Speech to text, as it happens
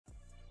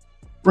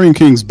Ring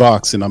Kings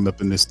Boxing. I'm up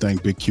in this thing.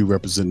 Big Q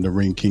representing the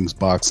Ring Kings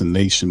Boxing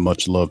Nation.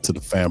 Much love to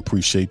the fam.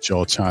 Appreciate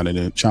y'all chiming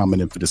in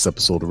for this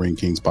episode of Ring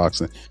Kings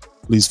Boxing.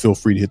 Please feel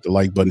free to hit the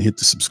like button, hit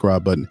the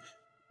subscribe button.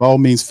 By all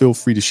means, feel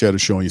free to share the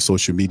show on your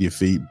social media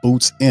feed.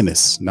 Boots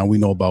Ennis. Now we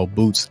know about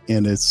Boots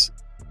Ennis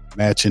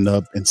matching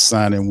up and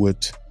signing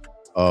with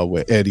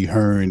Eddie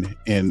Hearn,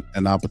 and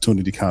an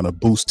opportunity to kind of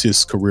boost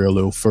his career a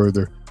little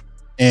further.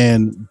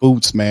 And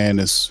Boots, man,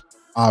 is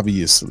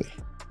obviously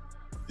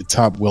the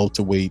top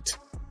welterweight,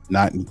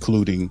 not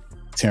including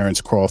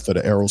Terence Crawford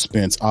or Errol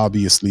Spence.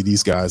 Obviously,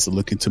 these guys are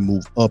looking to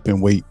move up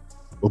in weight,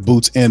 but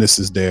Boots Ennis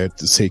is there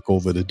to take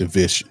over the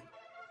division.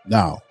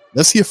 Now,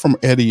 let's hear from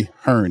Eddie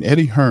Hearn.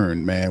 Eddie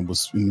Hearn, man,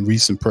 was in a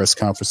recent press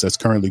conference that's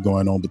currently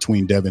going on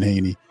between Devin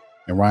Haney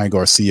and Ryan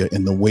Garcia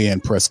in the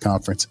weigh-in press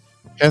conference.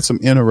 Had some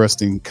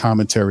interesting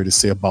commentary to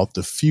say about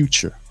the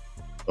future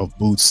of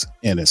Boots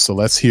Ennis. So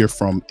let's hear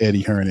from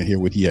Eddie Hearn and hear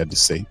what he had to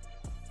say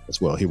as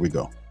well. Here we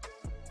go.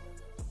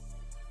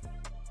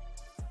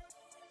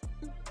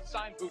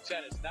 Signed Boots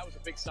Ennis. That was a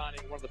big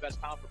signing. One of the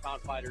best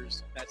pound-for-pound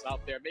fighters that's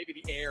out there.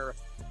 Maybe the heir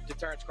to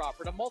Terence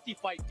Crawford. A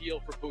multi-fight deal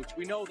for Boots.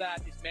 We know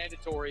that is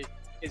mandatory,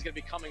 is going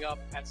to be coming up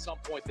at some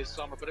point this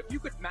summer. But if you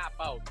could map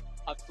out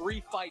a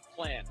 3-fight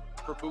plan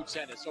for Boots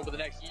Ennis over the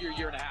next year,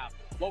 year and a half,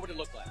 what would it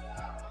look like?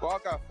 Well, I'll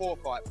go a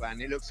 4-fight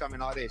plan. It looks something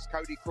like this.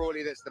 Cody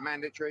Crowley, that's the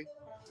mandatory.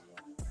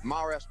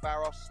 Mario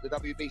Barrios, the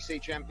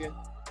WBC champion.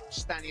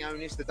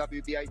 Stanionis, the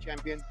WBA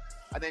champion.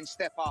 And then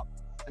step up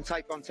and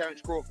take on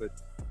Terence Crawford.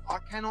 I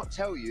cannot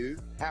tell you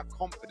how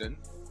confident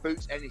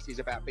Boots Ennis is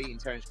about beating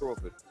Terence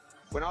Crawford.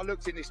 When I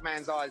looked in this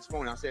man's eyes this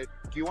morning, I said,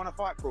 do you want to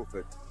fight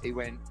Crawford? He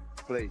went,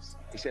 please.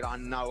 He said, I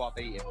know I'll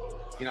beat him.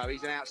 You know,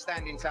 he's an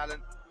outstanding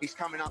talent. He's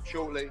coming up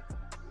shortly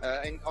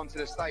onto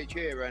the stage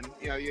here. And,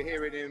 you know, you're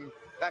hearing him.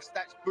 That's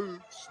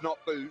Boots, not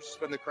Boots,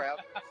 from the crowd.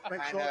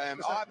 And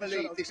I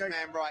believe this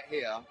man right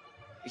here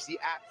is the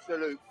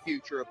absolute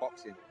future of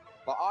boxing.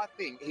 But I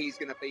think he's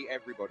going to beat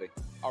everybody.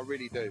 I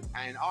really do.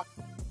 And I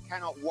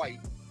cannot wait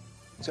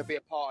to be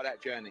a part of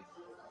that journey,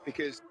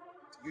 because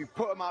you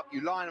put him up, you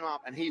line him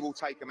up, and he will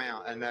take them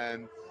out.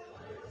 And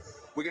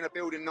we're going to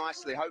build him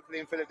nicely, hopefully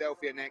in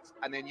Philadelphia next,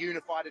 and then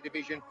unify the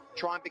division,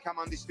 try and become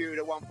undisputed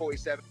at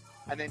 147,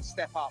 and then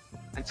step up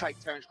and take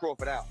Terence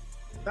Crawford out.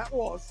 That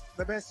was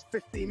the best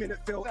 15-minute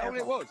film ever.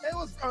 It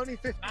was only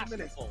 15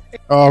 minutes.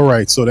 All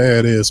right, so there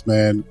it is,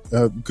 man.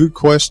 Good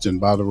question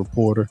by the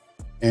reporter.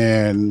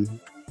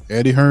 And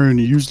Eddie Hearn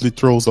usually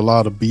throws a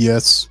lot of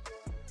BS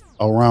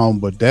around,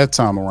 but that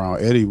time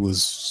around, Eddie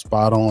was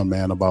spot on,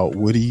 man, about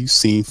what he's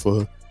seen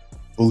for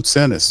Boots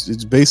Ennis.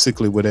 It's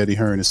basically what Eddie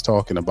Hearn is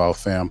talking about,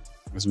 fam,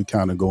 as we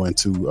kind of go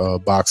into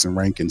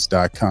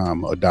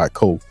boxingrankings.com or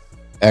 .co.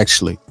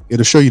 Actually,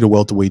 it'll show you the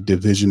welterweight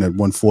division at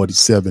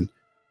 147,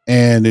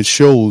 and it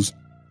shows,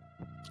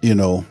 you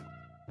know,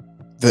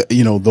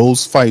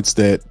 those fights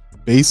that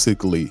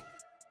basically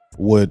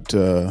what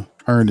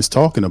Hearn is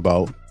talking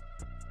about.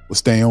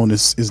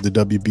 Stanionis is the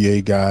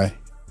WBA guy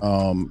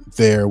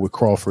there with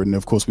Crawford, and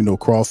of course we know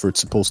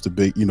Crawford's supposed to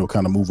be,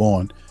 kind of move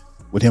on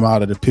with him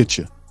out of the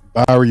picture.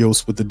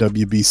 Barrios with the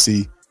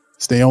WBC,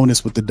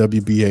 Stanionis with the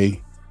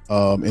WBA,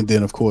 and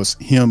then of course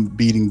him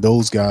beating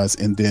those guys,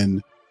 and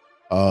then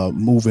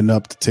moving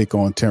up to take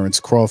on Terence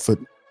Crawford,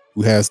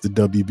 who has the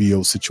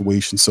WBO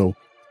situation. So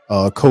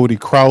Cody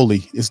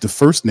Crowley is the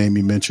first name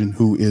he mentioned,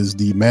 who is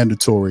the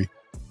mandatory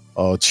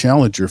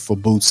challenger for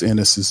Boots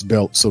Ennis's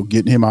belt. So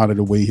getting him out of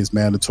the way, his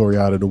mandatory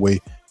out of the way,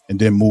 and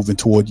then moving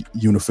toward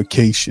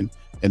unification.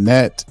 And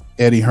that,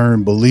 Eddie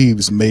Hearn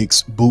believes,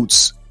 makes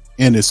Boots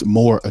Ennis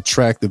more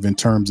attractive in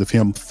terms of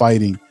him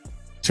fighting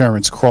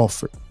Terence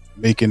Crawford,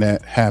 making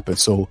that happen.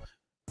 So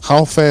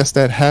how fast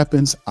that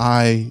happens,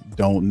 I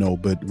don't know.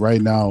 But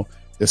right now,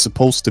 they're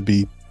supposed to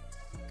be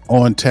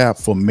on tap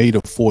for May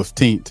the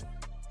 14th,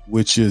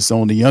 which is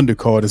on the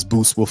undercard, as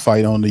Boots will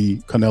fight on the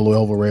Canelo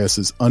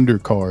Alvarez's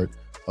undercard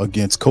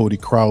against Cody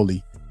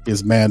Crowley,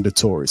 is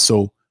mandatory.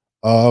 So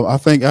I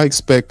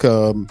expect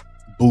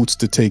Boots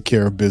to take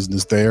care of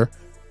business there,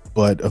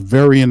 but a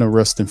very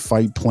interesting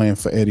fight plan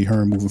for Eddie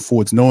Hearn moving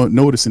forward.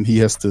 Noticing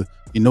he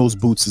knows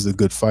Boots is a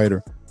good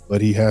fighter,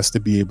 but he has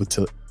to be able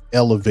to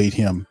elevate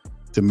him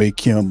to make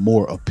him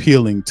more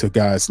appealing to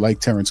guys like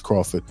Terence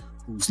Crawford,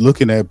 who's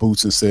looking at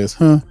Boots and says,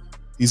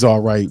 he's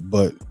all right,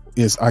 but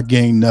I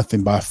gain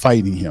nothing by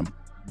fighting him.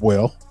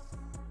 Well,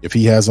 if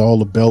he has all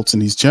the belts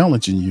and he's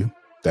challenging you,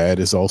 that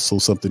is also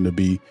something to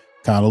be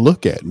kind of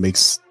look at.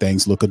 Makes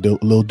things look a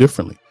little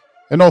differently.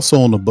 And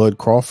also on the Bud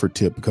Crawford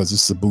tip, because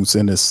it's a Boots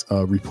Ennis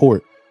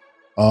report,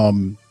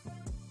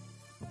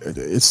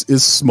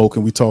 it's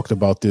smoking. We talked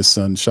about this,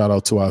 and shout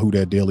out to our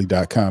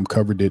WhoDatDaily.com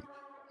covered it.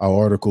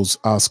 Our articles,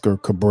 Oscar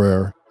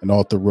Cabrera and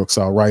Arthur Rooks,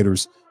 our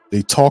writers,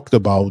 they talked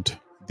about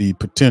the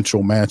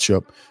potential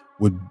matchup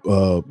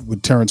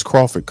with Terence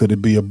Crawford. Could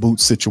it be a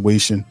Boots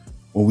situation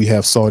when we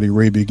have Saudi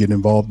Arabia get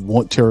involved?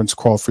 Want Terence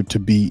Crawford to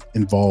be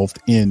involved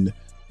in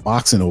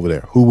boxing over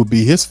there? Who would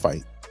be his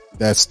fight?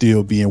 That's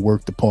still being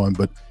worked upon.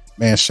 But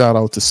man, shout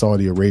out to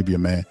Saudi Arabia,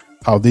 man.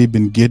 How they've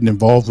been getting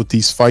involved with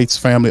these fights,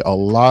 family. A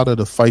lot of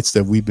the fights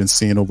that we've been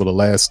seeing over the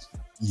last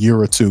year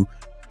or two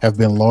have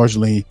been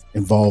largely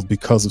involved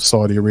because of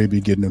Saudi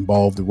Arabia getting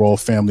involved, the royal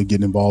family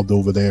getting involved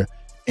over there,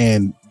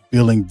 and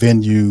building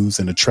venues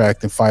and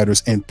attracting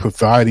fighters and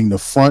providing the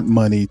front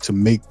money to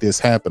make this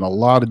happen. A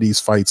lot of these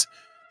fights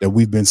that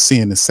we've been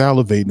seeing and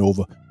salivating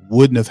over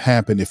wouldn't have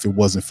happened if it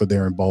wasn't for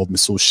their involvement.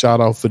 So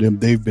shout out for them.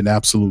 They've been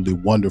absolutely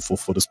wonderful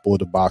for the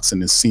sport of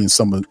boxing, and seeing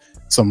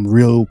some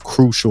real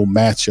crucial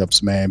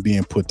matchups, man,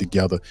 being put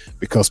together,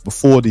 because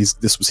before this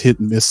was hit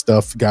and miss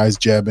stuff, guys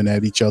jabbing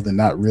at each other,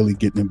 not really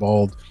getting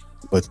involved.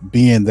 But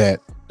being that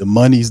the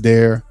money's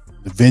there,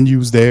 the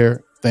venue's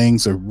there,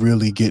 things are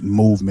really getting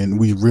movement.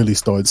 We really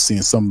started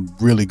seeing some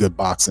really good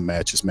boxing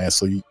matches, man.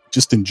 So you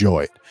just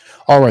enjoy it.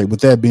 All right,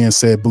 with that being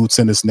said, Boots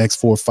Ennis next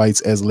 4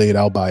 fights as laid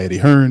out by Eddie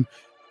Hearn.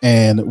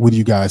 And what do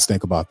you guys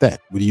think about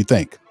that? What do you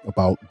think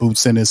about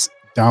Boots Ennis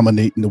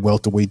dominating the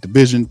welterweight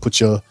division?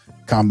 Put your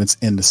comments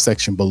in the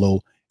section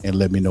below and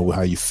let me know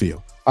how you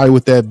feel. All right,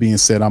 with that being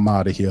said, I'm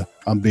out of here.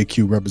 I'm Big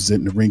Q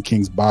representing the Ring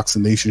Kings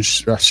Boxing Nation.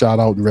 Shout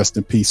out and rest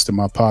in peace to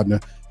my partner,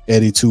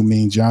 Eddie Too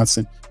Mean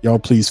Johnson. Y'all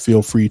please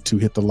feel free to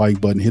hit the like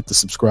button, hit the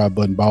subscribe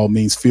button. By all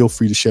means, feel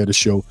free to share the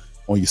show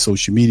on your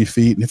social media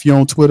feed. And if you're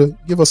on Twitter,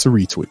 give us a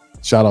retweet.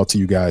 Shout out to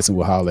you guys, and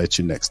we'll holler at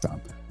you next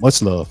time.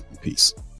 Much love and peace.